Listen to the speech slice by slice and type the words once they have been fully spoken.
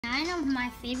9 of my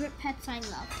favorite pets I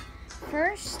love.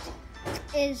 First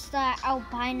is the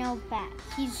albino bat.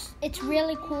 It's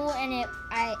really cool, and it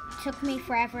took me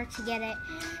forever to get it.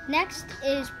 Next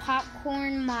is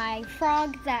Popcorn, my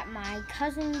frog that my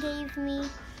cousin gave me.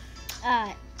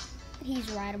 He's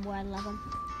rideable. I love him.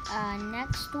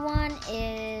 Next one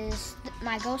is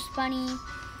my ghost bunny.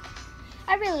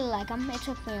 I really like him. It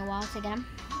took me a while to get him.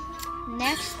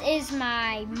 Next is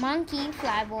my monkey,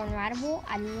 flyable and rideable.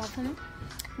 I love him.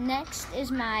 Next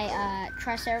is my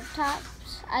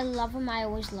Triceratops. I love him. I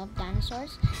always love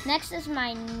dinosaurs. Next is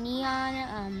my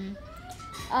neon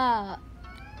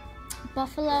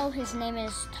buffalo. His name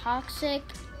is Toxic.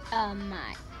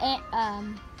 My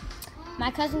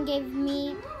cousin gave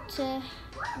me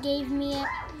it.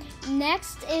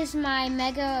 Next is my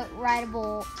mega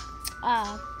rideable.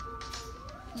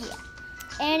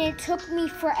 And it took me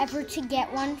forever to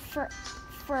get one for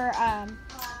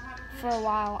a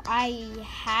while. I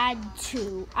had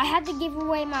to give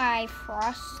away my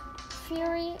Frost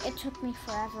Fury. It took me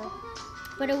forever,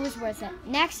 but it was worth it.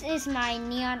 Next is my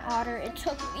neon otter. It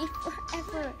took me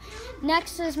forever.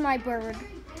 Next is my bird.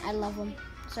 I love him.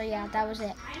 So yeah, that was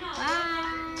it. Bye.